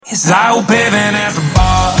It's I hope heaven has a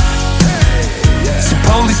bar. So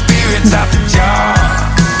Holy Spirit's out the jar.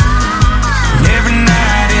 And every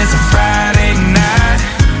night is a Friday night.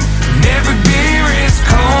 And every beer is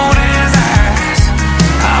cold as ice.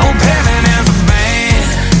 I hope heaven has a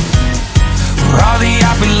band where all the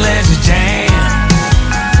opulence jam.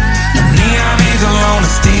 The neon angel on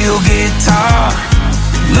a steel guitar.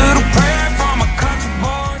 Little prayer from a country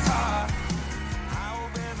boy's heart.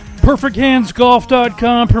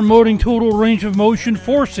 PerfectHandsGolf.com, promoting total range of motion,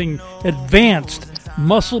 forcing advanced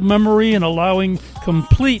muscle memory, and allowing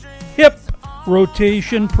complete hip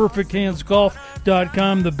rotation.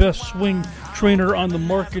 PerfectHandsGolf.com, the best swing trainer on the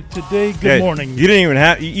market today. Good morning. You didn't even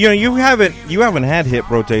have, you haven't had hip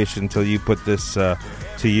rotation until you put this to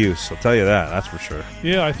use. I'll tell you that. That's for sure.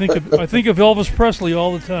 Yeah, I think of Elvis Presley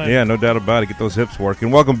all the time. Yeah, no doubt about it. Get those hips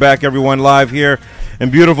working. Welcome back, everyone, live here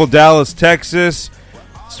in beautiful Dallas, Texas.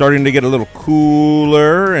 Starting to get a little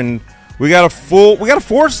cooler, and we got a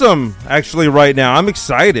foursome actually right now. I'm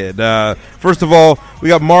excited. First of all, we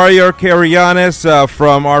got Mario Karagianis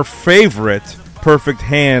from our favorite Perfect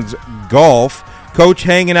Hands Golf. Coach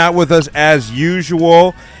hanging out with us as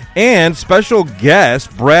usual, and special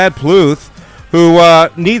guest Brad Pluth, who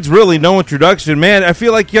needs really no introduction. Man, I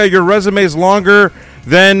feel like your resume is longer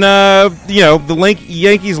than the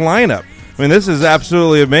Yankees lineup. I mean, this is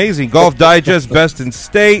absolutely amazing. Golf Digest, Best in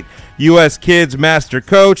State, U.S. Kids Master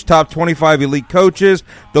Coach, Top 25 Elite Coaches.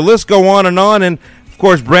 The list go on. And, of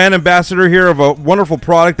course, brand ambassador here of a wonderful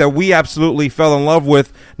product that we absolutely fell in love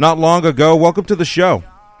with not long ago. Welcome to the show.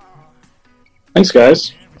 Thanks,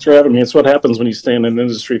 guys. Thanks for having me. It's what happens when you stay in an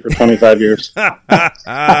industry for 25 years.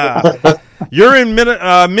 You're in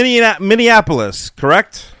Minneapolis,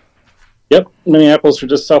 correct? Yep, Minneapolis. We're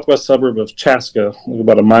just southwest suburb of Chaska,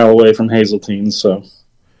 about a mile away from Hazeltine. So,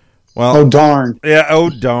 well, oh darn, yeah, oh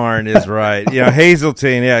darn is right. Yeah,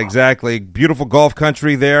 Hazeltine, yeah, exactly. Beautiful golf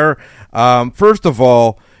country there. First of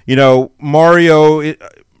all, Mario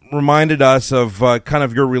reminded us of kind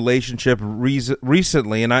of your relationship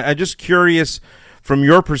recently, and I'm just curious from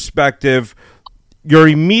your perspective, your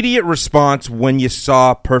immediate response when you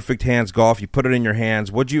saw Perfect Hands Golf. You put it in your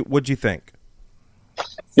hands. What'd you think?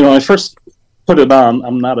 I first put it on.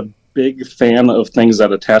 I'm not a big fan of things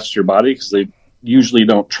that attach to your body because they usually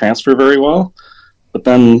don't transfer very well. But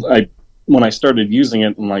then when I started using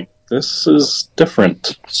it, I'm like, this is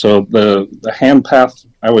different. So the hand path,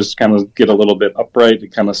 I always kind of get a little bit upright to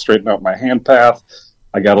kind of straighten out my hand path.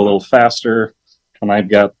 I got a little faster. And I've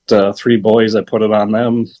got 3 boys. I put it on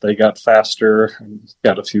them. They got faster.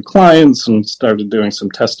 Got a few clients and started doing some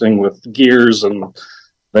testing with gears, and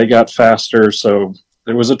they got faster. So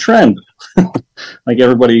there was a trend. Like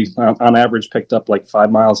everybody on average picked up like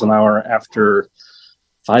 5 miles an hour after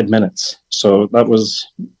 5 minutes. So that was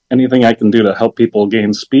anything I can do to help people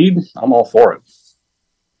gain speed. I'm all for it.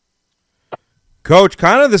 Coach,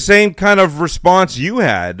 kind of the same kind of response you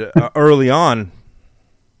had early on.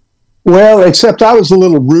 Well, except I was a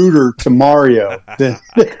little ruder to Mario. In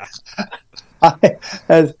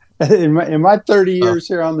my 30 years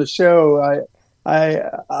here on the show,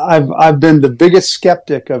 I've been the biggest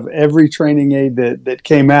skeptic of every training aid that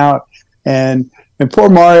came out, and poor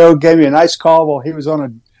Mario gave me a nice call while he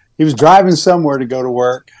was driving somewhere to go to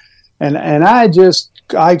work, and I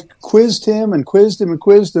quizzed him, and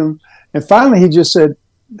finally he just said,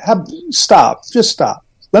 "Stop, just stop.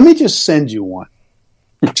 Let me just send you one.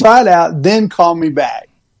 Try it out, then call me back."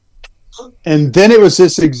 And then it was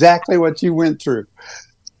just exactly what you went through.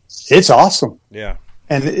 It's awesome. Yeah.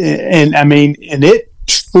 And I mean, and it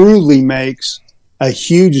truly makes a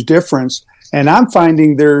huge difference. And I'm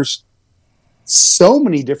finding there's so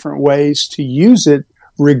many different ways to use it,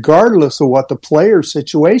 regardless of what the player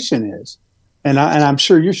situation is. And I'm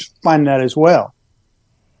sure you're finding that as well.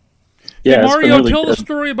 Yeah, hey, Mario, really tell good. the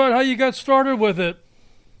story about how you got started with it.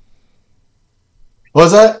 What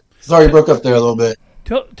was that? Sorry, you broke up there a little bit.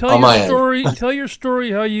 Tell your story. Tell your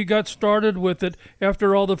story how you got started with it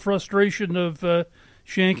after all the frustration of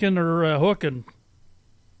shanking or hooking.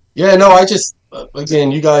 Yeah, no, I just again,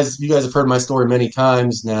 you guys have heard my story many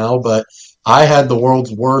times now, but I had the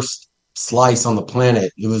world's worst slice on the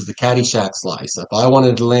planet. It was the Caddyshack slice. If I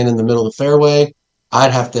wanted to land in the middle of the fairway,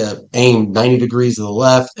 I'd have to aim 90 degrees to the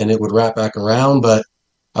left, and it would wrap back around. But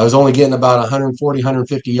I was only getting about 140,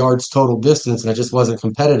 150 yards total distance, and I just wasn't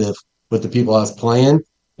competitive with the people I was playing.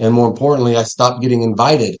 And more importantly, I stopped getting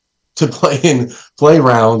invited to play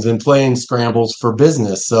rounds and playing scrambles for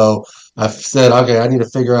business. So I said, okay, I need to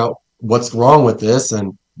figure out what's wrong with this,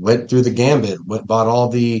 and went through the gambit, bought all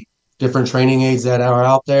the different training aids that are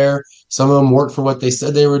out there. Some of them worked for what they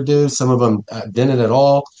said they would do. Some of them didn't at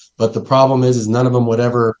all. But the problem is none of them would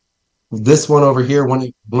ever. This one over here, when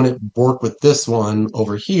it worked with this one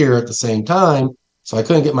over here at the same time, so I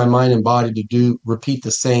couldn't get my mind and body to repeat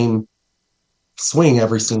the same swing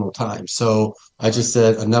every single time. So I just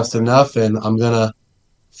said enough's enough, and I'm gonna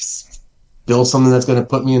build something that's going to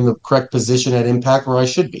put me in the correct position at impact where I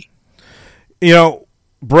should be. You know,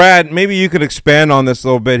 Brad, maybe you could expand on this a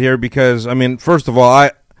little bit here because, I mean, first of all,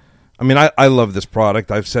 I love this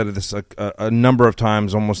product. I've said this a number of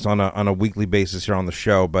times, almost on a weekly basis here on the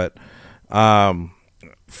show. But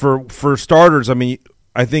for starters, I mean,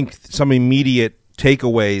 I think some immediate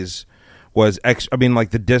takeaways was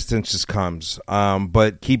like the distance just comes,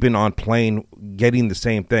 but keeping on plane, getting the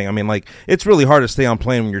same thing. I mean, like, it's really hard to stay on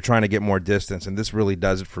plane when you're trying to get more distance, and this really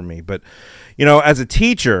does it for me. But, you know, as a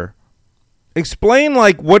teacher, explain,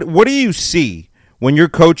 like, what do you see when you're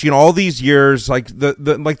coaching all these years, like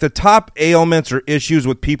the top ailments or issues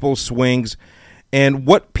with people's swings, and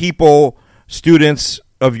what students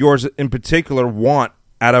of yours in particular, want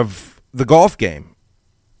out of the golf game?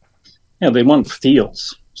 Yeah, they want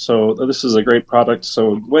feels. So this is a great product.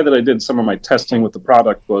 So the way that I did some of my testing with the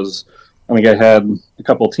product was, I think I had a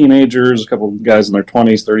couple of teenagers, a couple of guys in their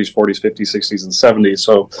 20s, 30s, 40s, 50s, 60s, and 70s.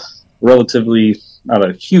 So relatively not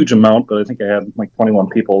a huge amount, but I think I had like 21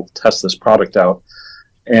 people test this product out.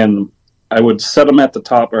 And I would set them at the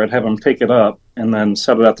top, or I'd have them take it up and then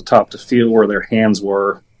set it at the top to feel where their hands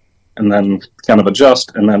were, and then kind of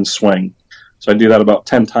adjust and then swing. So I do that about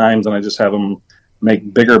 10 times, and I just have them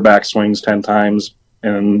make bigger backswings 10 times.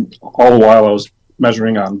 And all the while I was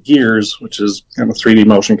measuring on gears, which is kind of 3D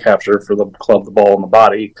motion capture for the club, the ball, and the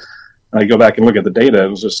body. And I go back and look at the data. It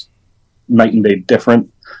was just night and day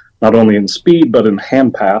different, not only in speed, but in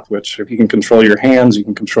hand path, which if you can control your hands, you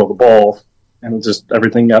can control the ball. And it just,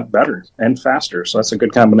 everything got better and faster. So that's a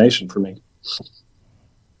good combination for me.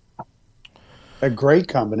 A great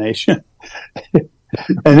combination. And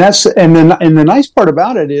the nice part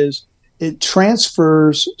about it is it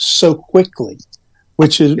transfers so quickly,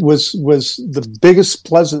 which was the biggest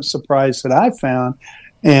pleasant surprise that I found,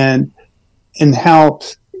 and how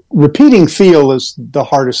repeating feel is the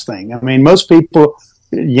hardest thing. I mean, most people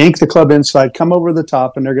yank the club inside, come over the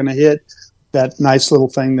top, and they're going to hit that nice little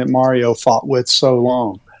thing that Mario fought with so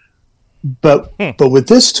long. But with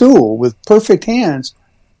this tool, with perfect hands,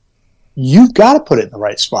 you've got to put it in the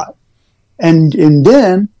right spot, and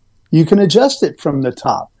then you can adjust it from the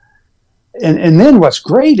top. And then what's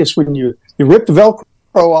great is when you rip the Velcro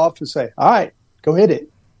off and say, all right, go hit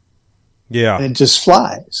it. Yeah. And it just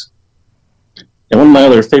flies. And one of my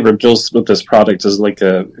other favorite drills with this product is like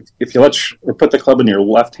if you put the club in your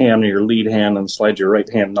left hand or your lead hand and slide your right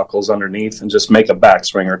hand knuckles underneath and just make a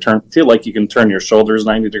backswing, or feel like you can turn your shoulders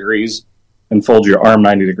 90 degrees and fold your arm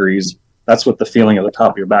 90 degrees. That's what the feeling of the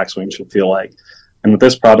top of your backswing should feel like. And with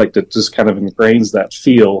this product, it just kind of ingrains that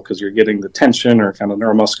feel because you're getting the tension or kind of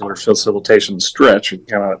neuromuscular facilitation stretch, or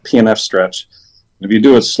kind of a PNF stretch. And if you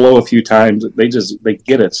do it slow a few times, they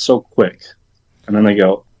get it so quick. And then they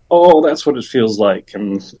go, oh, that's what it feels like.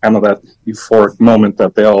 And kind of that euphoric moment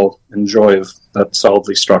that they all enjoy of that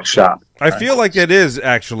solidly struck shot. I feel like it is,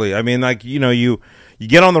 actually. I mean, like, you know, you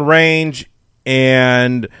get on the range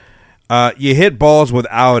and you hit balls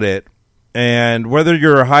without it. And whether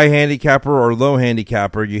you're a high handicapper or low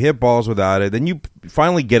handicapper, you hit balls without it, then you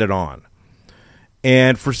finally get it on.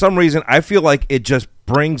 And for some reason, I feel like it just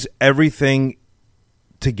brings everything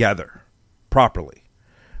together properly.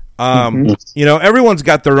 You know, everyone's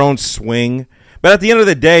got their own swing, but at the end of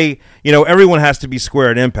the day, you know, everyone has to be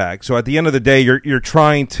square at impact. So at the end of the day, you're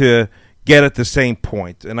trying to get at the same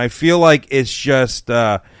point. And I feel like it's just,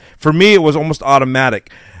 for me, it was almost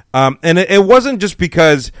automatic. And it wasn't just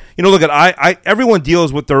because, you know, look at everyone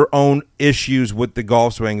deals with their own issues with the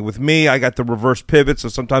golf swing. With me, I got the reverse pivot, so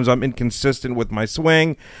sometimes I'm inconsistent with my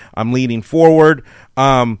swing. I'm leaning forward,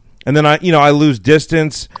 and then I lose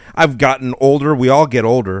distance. I've gotten older. We all get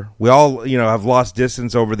older. We all, you know, have lost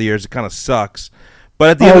distance over the years. It kind of sucks. But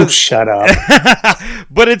at the end shut up.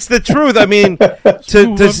 But it's the truth. I mean, move up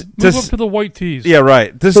to the white tees. Yeah,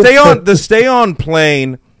 right. To stay on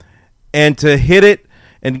plane and to hit it.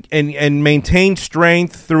 And maintain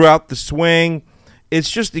strength throughout the swing.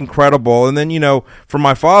 It's just incredible. And then, you know, for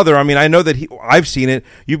my father, I mean, I know that I've seen it.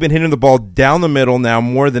 You've been hitting the ball down the middle now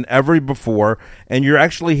more than ever before, and you're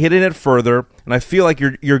actually hitting it further. And I feel like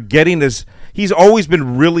you're getting this. He's always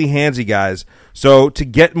been really handsy, guys. So to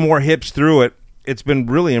get more hips through it, it's been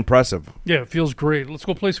really impressive. Yeah, it feels great. Let's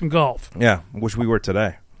go play some golf. Yeah, I wish we were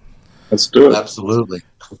today. Let's do it. Absolutely.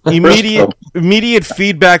 Immediate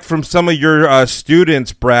feedback from some of your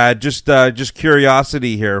students, Brad. Just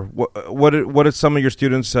curiosity here. What did some of your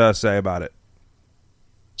students say about it?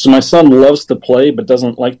 So my son loves to play, but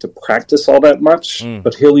doesn't like to practice all that much.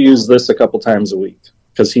 But he'll use this a couple times a week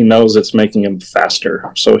because he knows it's making him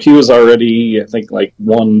faster. So he was already, I think, like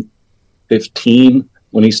 115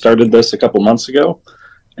 when he started this a couple months ago.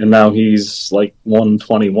 And now he's like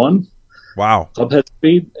 121. Wow. Clubhead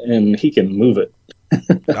speed, and he can move it.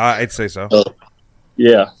 I'd say so.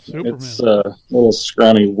 Yeah, Superman. it's a little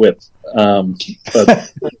scrawny whip,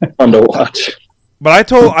 but fun to watch.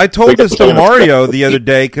 But I told this to Mario the other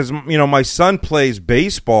day because my son plays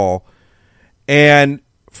baseball, and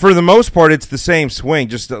for the most part it's the same swing,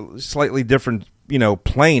 just a slightly different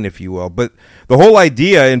plane, if you will. But the whole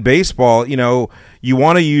idea in baseball, you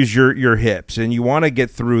want to use your hips and you want to get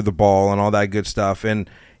through the ball and all that good stuff. And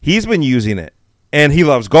he's been using it, and he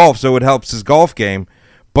loves golf, so it helps his golf game.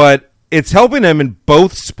 But it's helping him in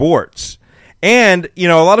both sports. And a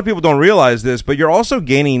lot of people don't realize this, but you're also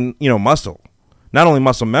gaining muscle. Not only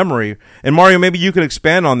muscle memory, and Mario, maybe you could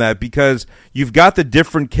expand on that because you've got the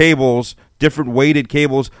different cables, different weighted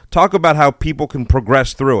cables. Talk about how people can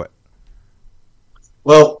progress through it.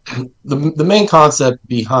 Well, the main concept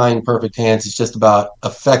behind Perfect Hands is just about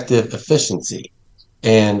effective efficiency.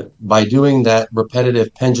 And by doing that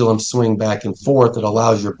repetitive pendulum swing back and forth, it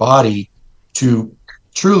allows your body to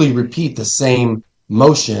truly repeat the same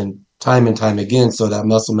motion time and time again so that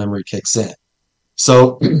muscle memory kicks in.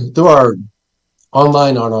 So through our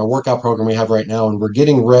online on our workout program we have right now, and we're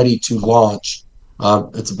getting ready to launch.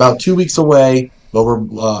 It's about 2 weeks away, but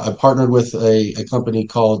I partnered with a company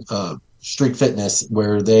called Streak Fitness,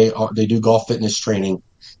 where they do golf fitness training,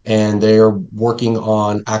 and they are working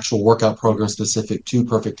on actual workout programs specific to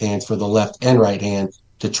Perfect Hands for the left and right hand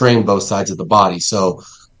to train both sides of the body. So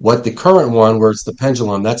what the current one, where it's the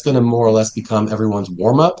pendulum, that's going to more or less become everyone's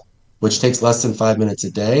warm up, which takes less than 5 minutes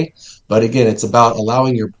a day. But again, it's about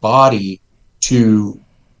allowing your body to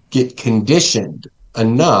get conditioned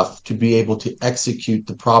enough to be able to execute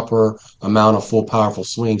the proper amount of full powerful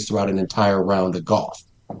swings throughout an entire round of golf.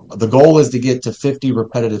 The goal is to get to 50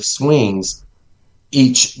 repetitive swings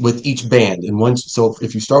with each band. And so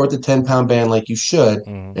if you start with the 10-pound band like you should,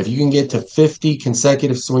 if you can get to 50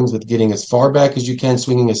 consecutive swings with getting as far back as you can,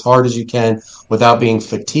 swinging as hard as you can without being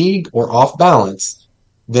fatigued or off balance,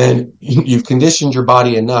 then you've conditioned your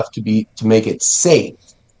body enough to make it safe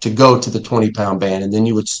to go to the 20-pound band, and then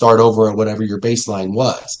you would start over at whatever your baseline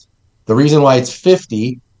was. The reason why it's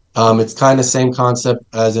 50, it's kind of the same concept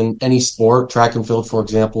as in any sport. Track and field, for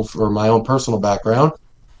example, for my own personal background,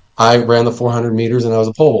 I ran the 400 meters and I was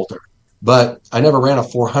a pole vaulter. But I never ran a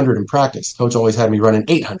 400 in practice. Coach always had me running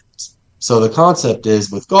 800s. So the concept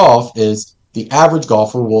is with golf is the average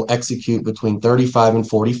golfer will execute between 35 and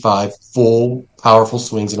 45 full, powerful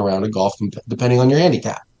swings in a round of golf, depending on your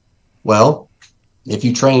handicap. Well, if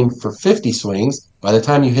you train for 50 swings, by the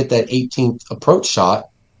time you hit that 18th approach shot,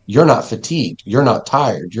 you're not fatigued. You're not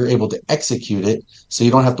tired. You're able to execute it, so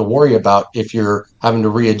you don't have to worry about if you're having to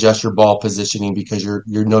readjust your ball positioning because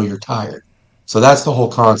you're tired. So that's the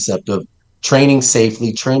whole concept of training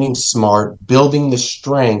safely, training smart, building the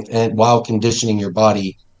strength, and while conditioning your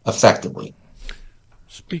body effectively.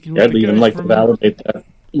 Speaking with I'd even like to validate that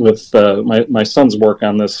with my son's work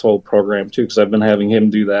on this whole program too, because I've been having him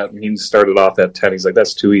do that, and he started off at 10. He's like,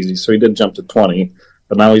 that's too easy, so he did jump to 20,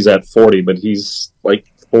 but now he's at 40. But he's like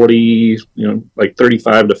 40, like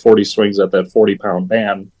 35 to 40 swings at that 40-pound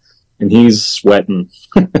band, and he's sweating,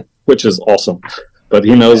 which is awesome. But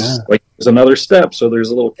he knows like there's another step, so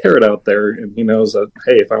there's a little carrot out there, and he knows that,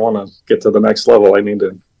 hey, if I want to get to the next level, I need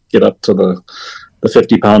to get up to the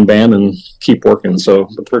 50-pound band and keep working. So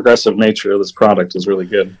the progressive nature of this product is really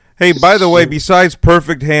good. Hey, by the way, besides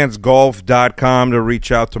perfecthandsgolf.com to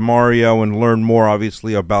reach out to Mario and learn more,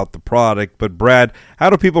 obviously, about the product, but Brad,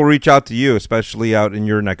 how do people reach out to you, especially out in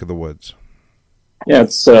your neck of the woods? Yeah,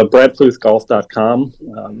 it's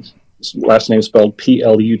bradpluth.golf.com. Last name spelled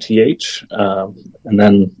Pluth. And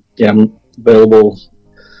then, I'm available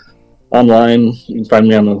online. You can find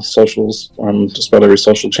me on the socials, on just about every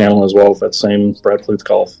social channel as well, with that same Brad Pluth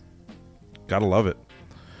Golf. Gotta love it.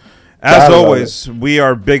 As always, we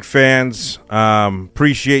are big fans.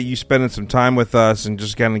 Appreciate you spending some time with us and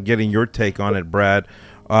just kind of getting your take on it, Brad.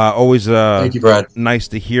 Always Thank you, Brad. Nice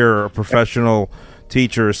to hear a professional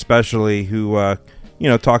teacher, especially who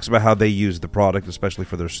talks about how they use the product, especially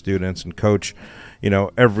for their students. And Coach,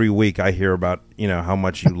 every week I hear about how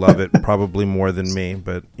much you love it, probably more than me,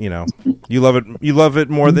 but you love it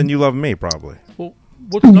more than you love me, probably. Well,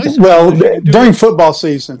 what's nice during football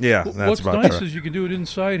season. Yeah, that's what's about nice right. is you can do it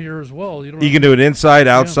inside here as well. You can do it inside,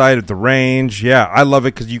 outside, at the range. Yeah, I love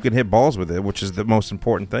it because you can hit balls with it, which is the most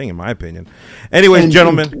important thing in my opinion. Anyways,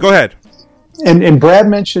 gentlemen, go ahead. And Brad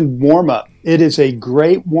mentioned warm-up. It is a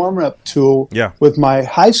great warm-up tool. Yeah. With my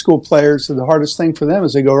high school players, the hardest thing for them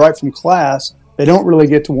is they go right from class. They don't really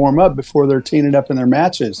get to warm up before they're teeing it up in their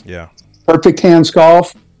matches. Yeah. Perfect Hands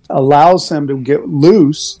Golf allows them to get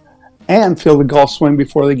loose and feel the golf swing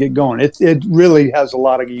before they get going. It really has a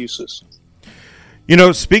lot of uses. You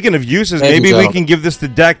know, speaking of uses, maybe we can give this to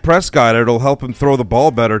Dak Prescott. It'll help him throw the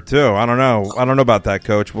ball better too. I don't know about that,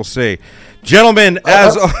 Coach. We'll see. Gentlemen,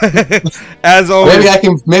 as always,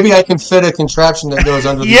 maybe I can fit a contraption that goes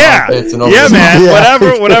under the armpits and over yeah, the man.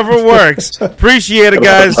 Yeah. Whatever works. Appreciate it,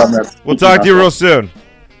 guys. We'll talk to you real soon.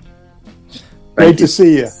 Great to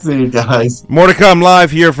see you. See you guys. More to come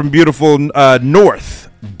live here from beautiful North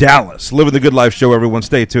Dallas. Living the Good Life show, everyone.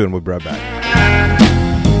 Stay tuned. We'll be right back.